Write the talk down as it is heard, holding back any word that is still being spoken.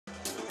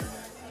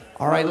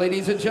All right,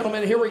 ladies and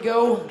gentlemen, here we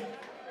go.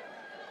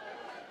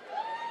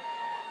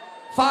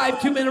 5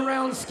 2-minute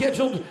rounds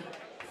scheduled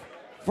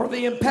for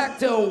the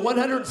Impacto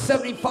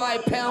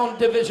 175-pound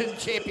division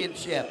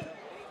championship.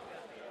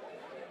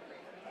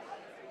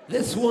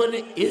 This one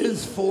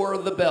is for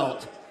the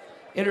belt.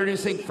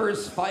 Introducing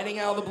first, fighting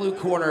out of the blue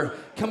corner,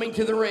 coming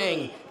to the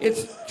ring,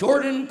 it's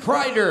Jordan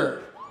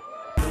Crider.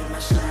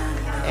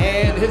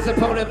 And his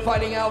opponent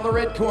fighting out of the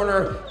red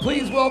corner,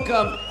 please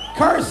welcome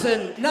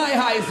Carson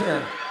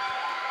Nihiser.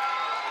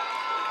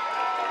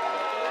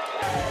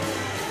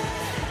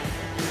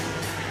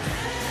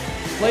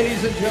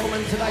 Ladies and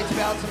gentlemen, tonight's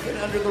bouts have been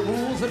under the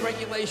rules and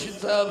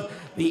regulations of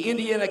the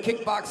Indiana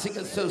Kickboxing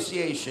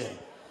Association.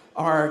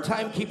 Our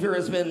timekeeper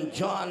has been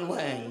John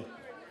Lang.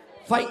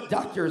 Fight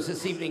doctors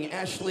this evening,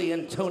 Ashley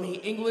and Tony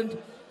England.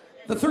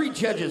 The 3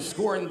 judges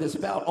scoring this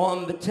bout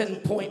on the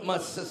 10-point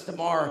must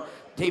system are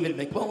David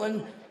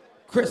McMullen,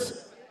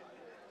 Chris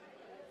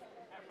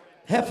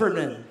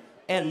Heffernan,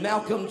 and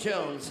Malcolm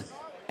Jones.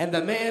 And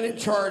the man in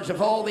charge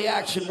of all the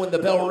action when the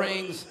bell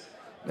rings,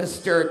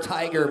 Mr.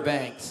 Tiger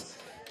Banks.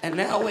 And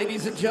now,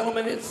 ladies and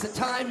gentlemen, it's the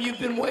time you've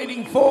been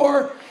waiting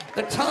for.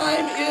 The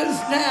time is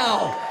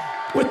now.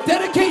 With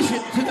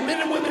dedication to the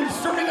men and women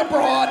serving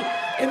abroad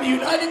in the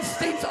United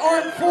States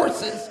Armed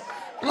Forces,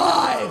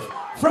 live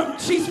from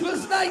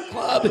Chispa's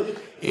nightclub,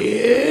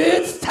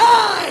 it's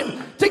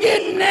time to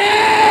get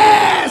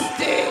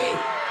nasty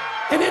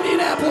in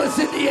Indianapolis,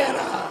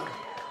 Indiana.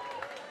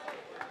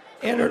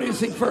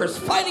 Introducing first,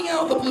 fighting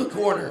out of the blue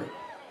corner.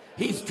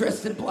 He's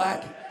dressed in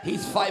black.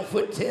 He's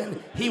 5'10".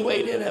 He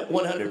weighed in at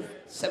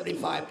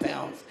 175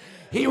 pounds.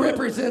 He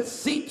represents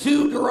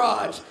C2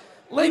 Garage.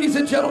 Ladies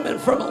and gentlemen,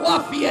 from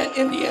Lafayette,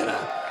 Indiana,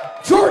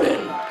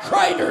 Jordan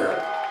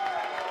Crider.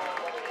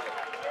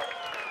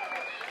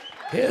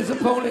 His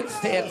opponent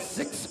stands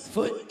 6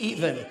 foot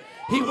even.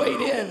 He weighed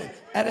in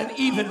at an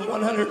even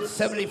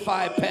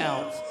 175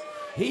 pounds.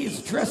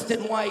 He's dressed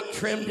in white,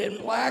 trimmed in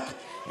black,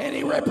 and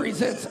he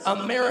represents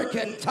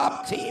American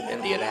Top Team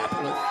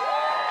Indianapolis.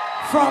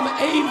 From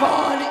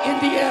Avon,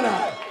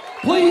 Indiana,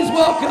 please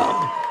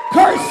welcome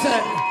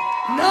Carson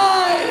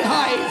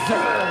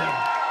Nihiser.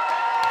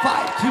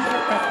 5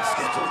 2-minute rounds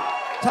scheduled.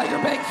 Tiger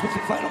Banks with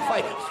your final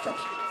fight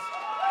instructions.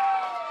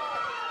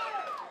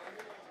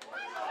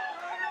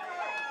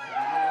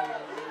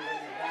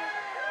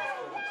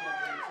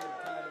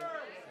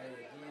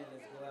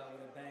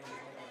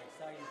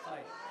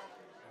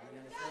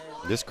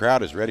 This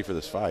crowd is ready for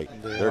this fight.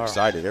 They're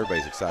excited.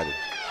 Everybody's excited.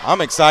 I'm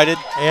excited.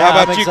 Yeah,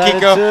 how about you,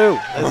 Kiko? Too.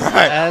 All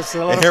right. That's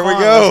a lot and here of we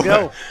fun. go. Let's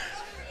go.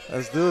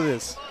 Let's do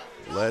this.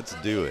 Let's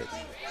do it.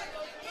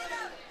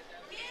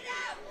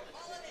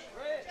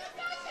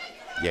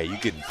 Yeah, you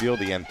can feel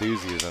the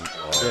enthusiasm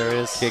there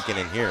is kicking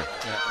in here.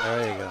 Yeah,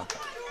 there you go.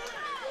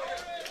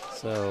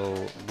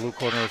 So blue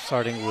corner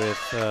starting with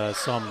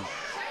some.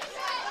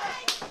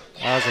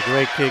 That was a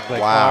great kick by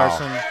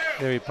Carson.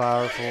 Very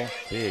powerful.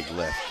 Big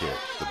left kick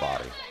to the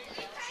body.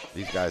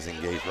 These guys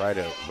engaged right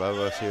above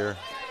us here.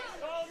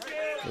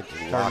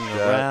 Turning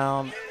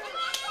around.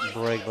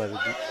 Break by the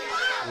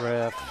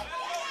ref.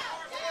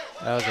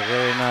 That was a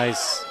very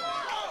nice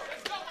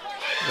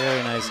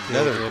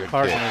kick.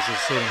 Carson is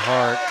just hitting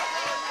hard.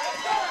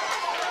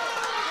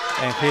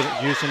 And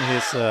using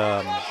his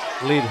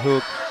lead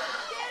hook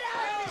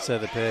to set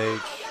the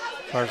page.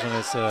 Carson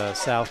is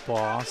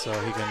southpaw, so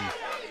he can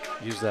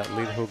use that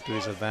lead hook to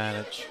his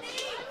advantage.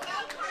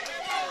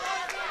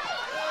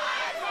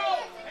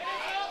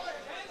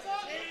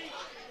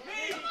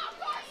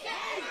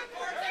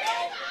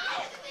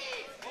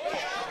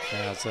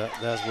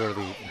 That's where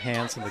the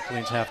hands and the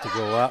clinch have to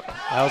go up.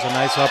 That was a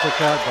nice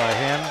uppercut by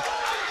him.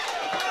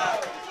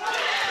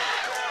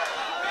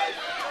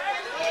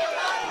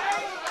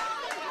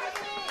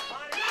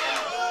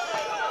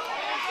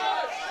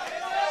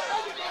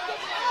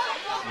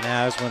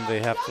 Now is when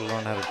they have to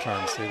learn how to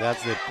turn. See,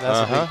 that's a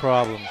big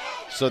problem.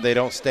 So they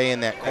don't stay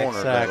in that corner.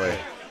 Exactly.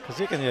 Because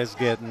you can just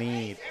get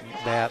kneed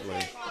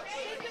badly.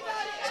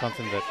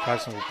 Something that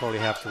Carson will probably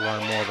have to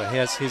learn more. But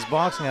his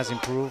boxing has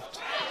improved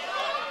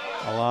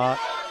a lot.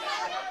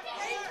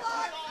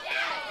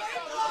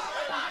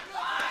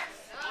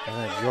 And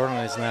then Jordan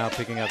is now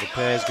picking up the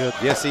pace. Good.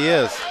 Yes, he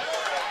is.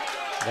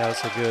 That was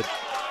a good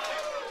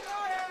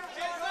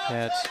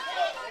catch.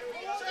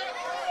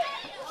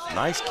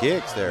 Nice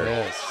kicks there.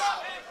 Yes.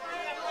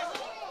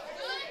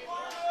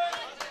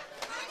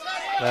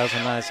 That was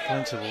a nice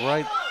clinch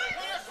right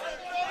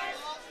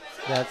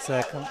that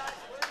second.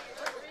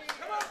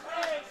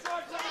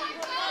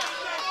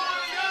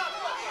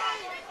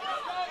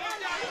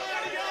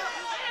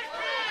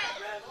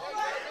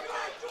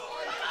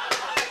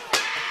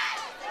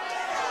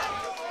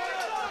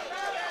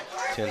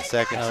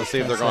 Seconds to see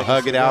if they're going to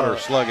hug it out or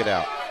slug it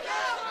out.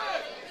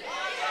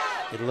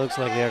 It looks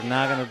like they're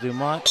not going to do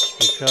much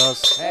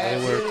because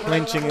they were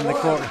clinching in the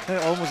corner,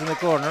 almost in the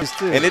corner.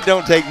 And it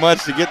don't take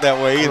much to get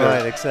that way either.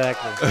 Right,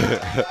 exactly.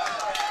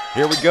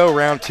 Here we go,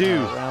 round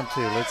two. Round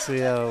two. Let's see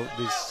how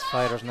these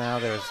fighters now,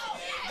 they're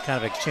kind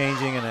of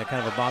exchanging in a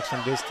kind of a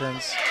boxing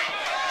distance.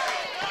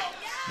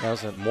 That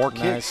was a More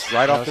nice, kicks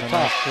right off the nice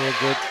top.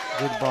 kick.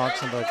 Good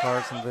boxing by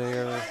Carson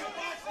there.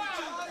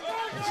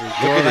 Look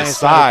at his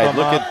side.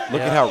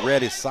 Look at how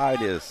red his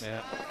side is.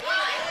 Yeah.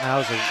 That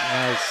was a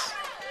nice.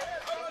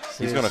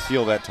 He's going to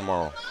feel that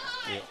tomorrow.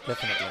 Yeah,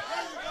 definitely.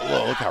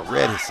 Whoa, look how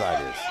red his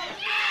side is.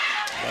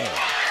 Man.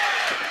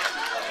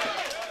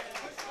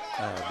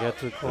 Get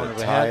to the corner.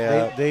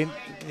 They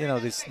You know,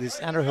 these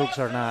underhooks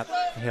are not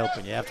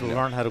helping. You have to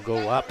learn how to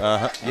go up.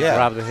 Yeah.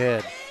 Grab the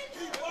head.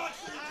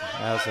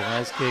 That was a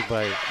nice kick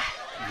by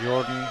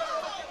Jordan.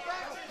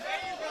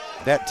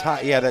 That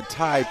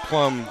tie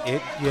plum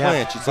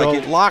clinch. It's like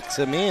it locks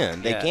him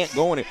in. They Yes. can't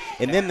go in it.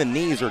 And then the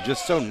knees are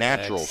just so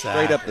natural,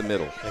 straight up the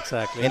middle.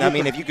 Exactly. And I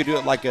mean, if you could do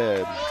it like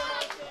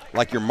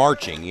you're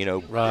marching, you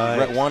know,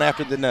 Right. one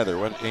after the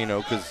other, you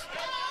know, because.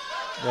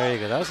 There you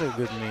go. That was a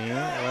good knee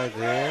right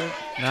there.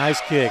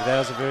 Nice kick. That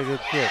was a very good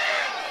kick.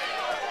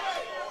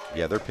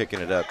 Yeah, they're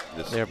picking it up.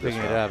 They're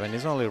picking it up, and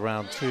it's only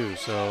round 2,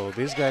 so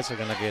these guys are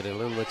going to get a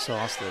little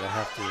exhausted, I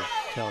have to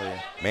tell you.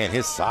 Man,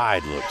 his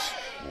side looks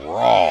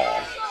raw.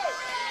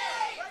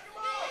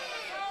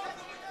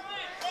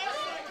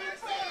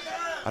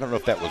 I don't know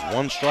if that was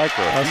one strike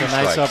or That a few was a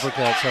nice strikes.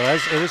 uppercut. So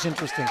it was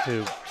interesting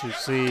to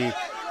see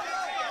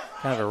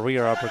kind of a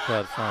rear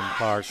uppercut from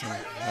Carson.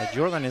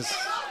 Jordan is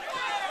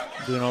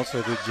doing also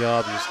a good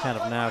job. He's kind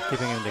of now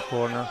keeping him in the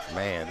corner.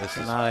 Man, this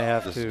is now I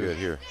have this to is good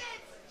here.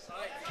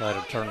 Try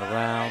to turn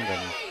around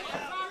and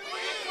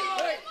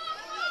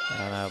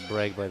a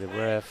break by the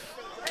ref.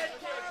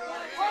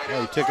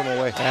 Oh, you took him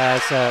away. Yeah,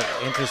 it's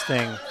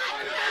interesting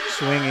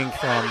swinging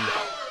from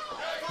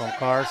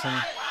Carson.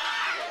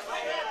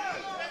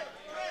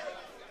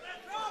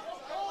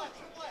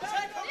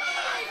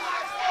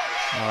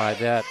 All right,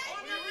 that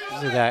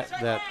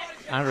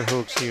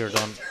underhooks here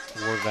don't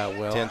work that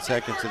well. 10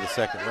 seconds to the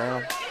second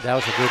round. That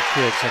was a good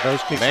kick. So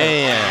those kicks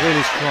Man. are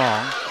really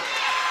strong.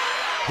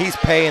 He's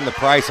paying the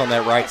price on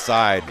that right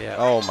side. Yeah.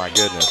 Oh my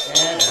goodness.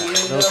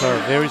 Those are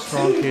very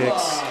strong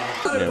kicks.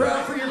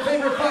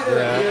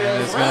 Yeah,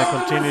 and it's going to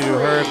continue to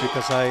hurt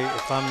because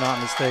if I'm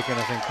not mistaken,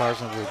 I think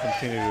Carson will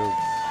continue to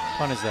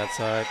punish that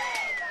side.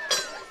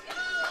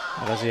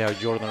 Let's see how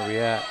Jordan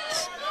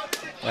reacts.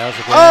 That was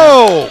a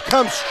good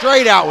comes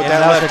straight out with Yeah,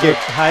 that that was left a good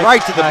kick, high-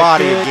 right to the high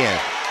body kick. again.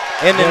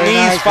 And the Very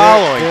knees nice,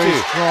 following very too.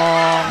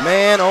 strong.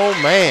 Man, oh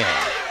man.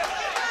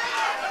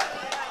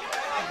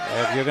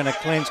 If you're going to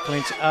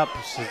clinch up.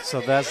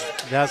 So that's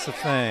the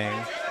thing.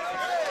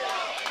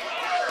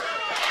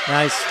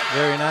 Nice,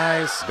 very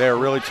nice. They're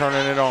really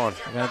turning it on.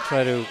 I'm going to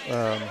try to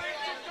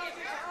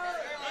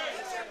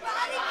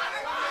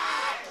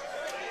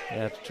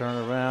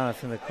turn around. I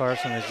think that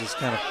Carson is just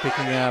kind of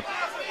picking up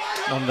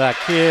on that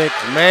kick.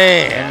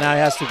 Man. And now he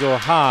has to go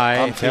high.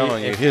 I'm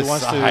telling you, his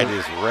side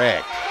is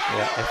wrecked.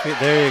 Yeah,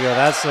 there you go.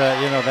 That's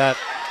that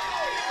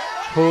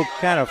hook,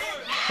 kind of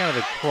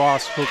a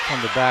cross hook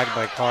from the back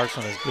by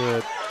Carson is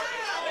good.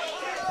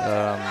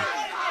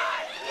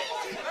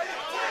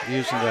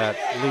 Using that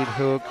lead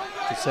hook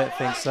to set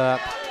things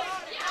up.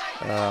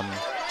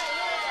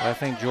 I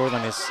think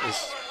Jordan is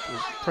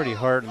pretty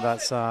hurt on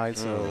that side,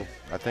 so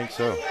I think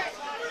so.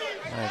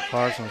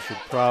 Carson should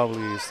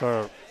probably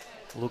start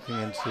looking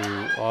into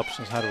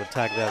options how to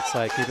attack that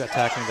side, keep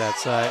attacking that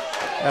side.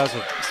 That was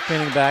a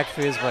spinning back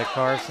fist by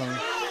Carson.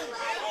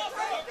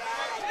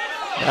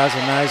 That was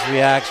a nice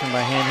reaction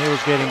by him. He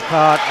was getting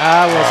caught.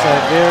 That was a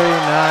very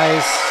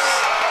nice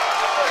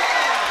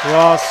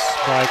cross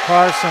by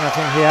Carson. I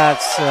think he has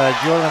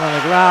Jordan on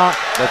the ground.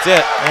 That's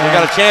it. We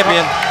got a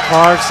champion.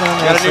 Carson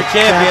got a is new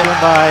champion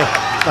by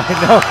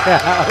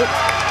knockout.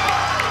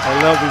 I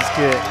love this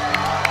kid.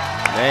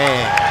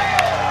 Man.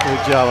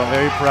 Good job. I'm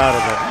very proud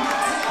of him.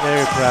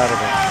 Very proud of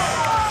him.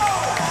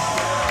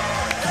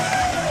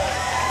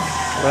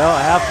 Well,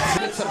 I have to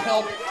Get some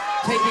help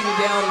taking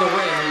down the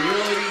ring. You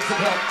really need some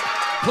help.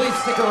 Please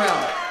stick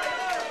around.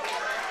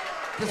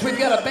 Because we've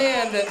got a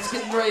band that's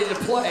getting ready to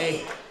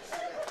play.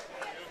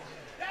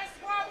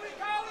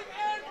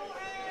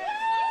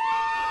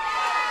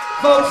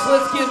 Folks,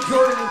 let's give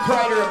Jordan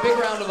Crider a big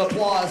round of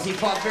applause. He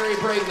fought very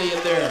bravely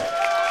in there.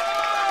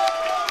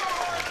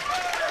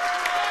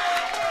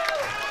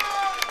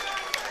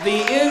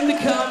 The end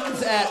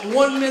comes at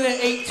 1 minute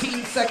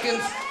 18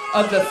 seconds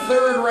of the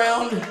third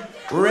round.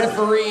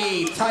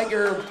 Referee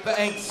Tiger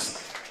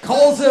Banks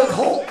calls a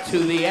halt to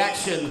the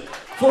action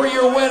for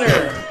your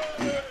winner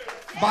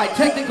by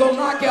technical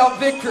knockout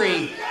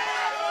victory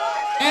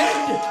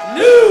and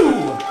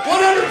new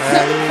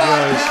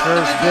 175-pound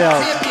first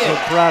belt. champion So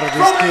proud of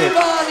this from kid.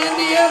 Avon,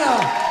 Indiana,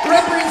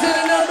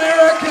 representing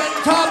American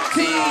top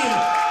team,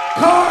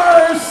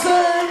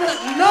 Carson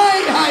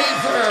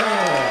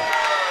Nihiser.